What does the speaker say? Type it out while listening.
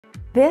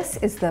This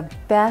is the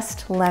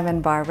best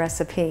lemon bar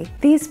recipe.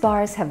 These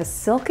bars have a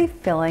silky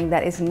filling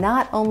that is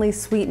not only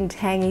sweet and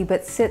tangy,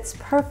 but sits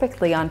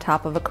perfectly on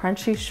top of a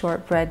crunchy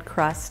shortbread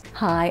crust.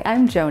 Hi,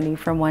 I'm Joni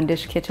from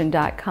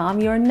OneDishKitchen.com,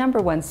 your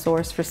 #1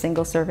 source for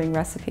single-serving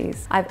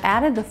recipes. I've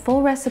added the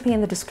full recipe in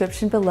the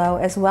description below,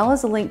 as well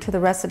as a link to the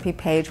recipe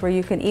page where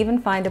you can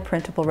even find a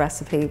printable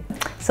recipe.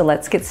 So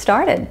let's get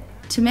started.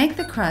 To make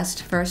the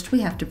crust, first we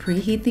have to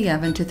preheat the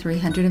oven to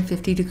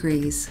 350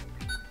 degrees.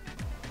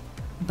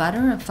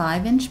 Butter a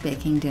 5-inch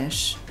baking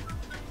dish.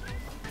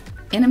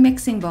 In a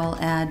mixing bowl,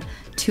 add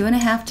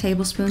 2½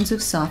 tablespoons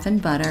of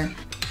softened butter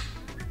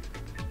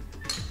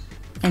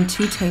and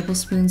 2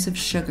 tablespoons of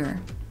sugar,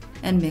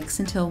 and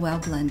mix until well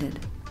blended.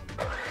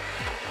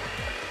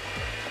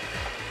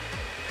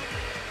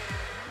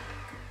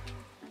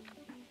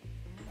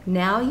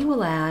 Now you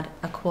will add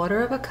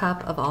 1/4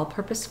 cup of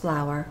all-purpose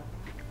flour,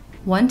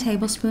 1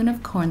 tablespoon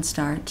of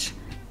cornstarch,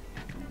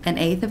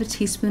 1/8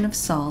 teaspoon of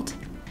salt,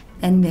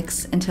 and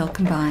mix until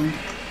combined.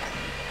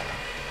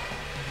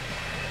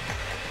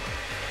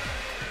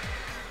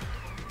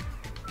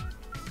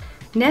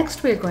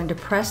 Next, we are going to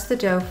press the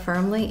dough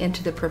firmly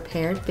into the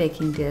prepared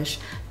baking dish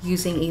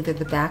using either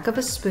the back of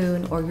a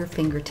spoon or your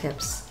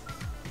fingertips.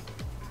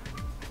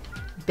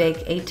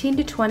 Bake 18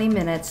 to 20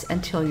 minutes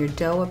until your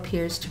dough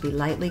appears to be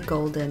lightly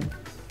golden.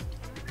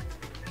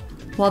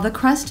 While the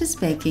crust is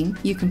baking,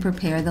 you can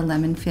prepare the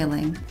lemon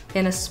filling.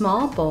 In a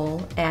small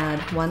bowl, add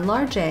 1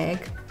 large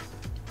egg,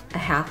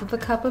 1/2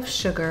 cup of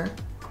sugar,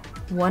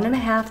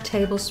 1½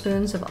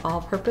 tablespoons of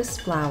all-purpose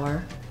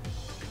flour,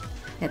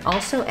 and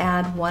also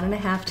add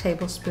 1½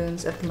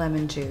 tablespoons of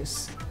lemon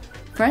juice.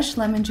 Fresh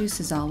lemon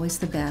juice is always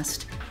the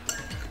best.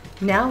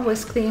 Now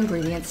whisk the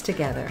ingredients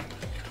together.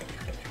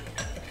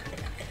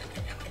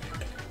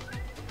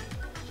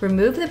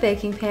 Remove the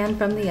baking pan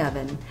from the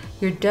oven.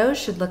 Your dough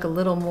should look a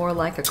little more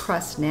like a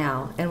crust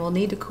now and will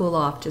need to cool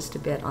off just a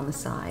bit on the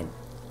side.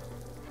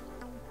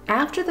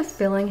 After the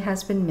filling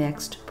has been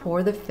mixed,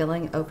 pour the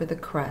filling over the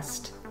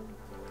crust.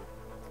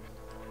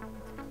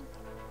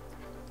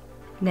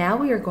 Now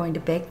we are going to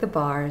bake the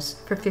bars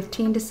for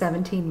 15 to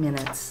 17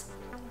 minutes.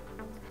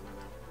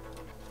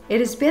 It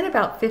has been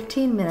about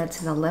 15 minutes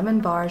and the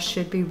lemon bars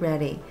should be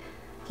ready.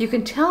 You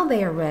can tell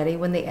they are ready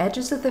when the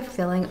edges of the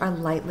filling are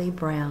lightly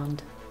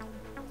browned.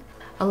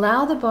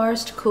 Allow the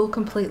bars to cool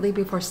completely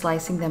before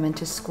slicing them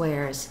into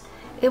squares.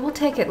 It will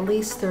take at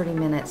least 30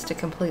 minutes to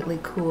completely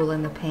cool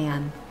in the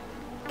pan.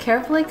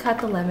 Carefully cut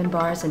the lemon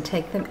bars and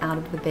take them out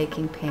of the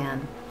baking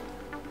pan.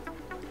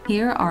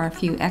 Here are a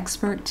few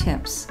expert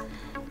tips.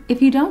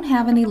 If you don't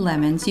have any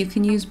lemons, you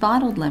can use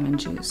bottled lemon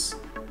juice.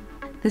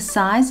 The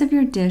size of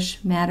your dish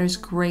matters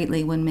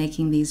greatly when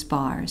making these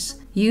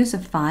bars. Use a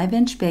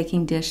 5-inch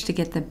baking dish to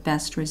get the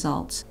best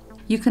results.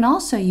 You can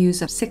also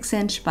use a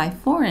 6-inch by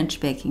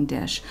 4-inch baking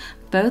dish.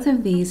 Both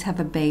of these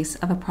have a base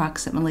of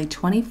approximately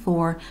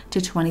 24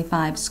 to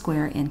 25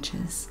 square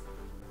inches.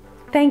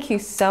 Thank you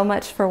so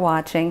much for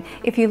watching.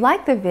 If you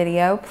like the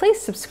video, please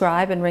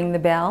subscribe and ring the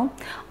bell.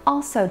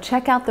 Also,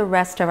 check out the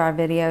rest of our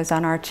videos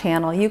on our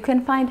channel. You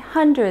can find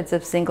hundreds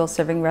of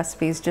single-serving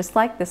recipes just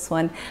like this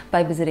one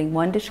by visiting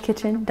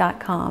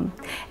OneDishKitchen.com.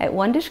 At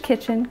One Dish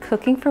Kitchen,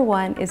 cooking for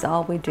one is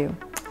all we do.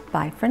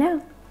 Bye for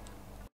now.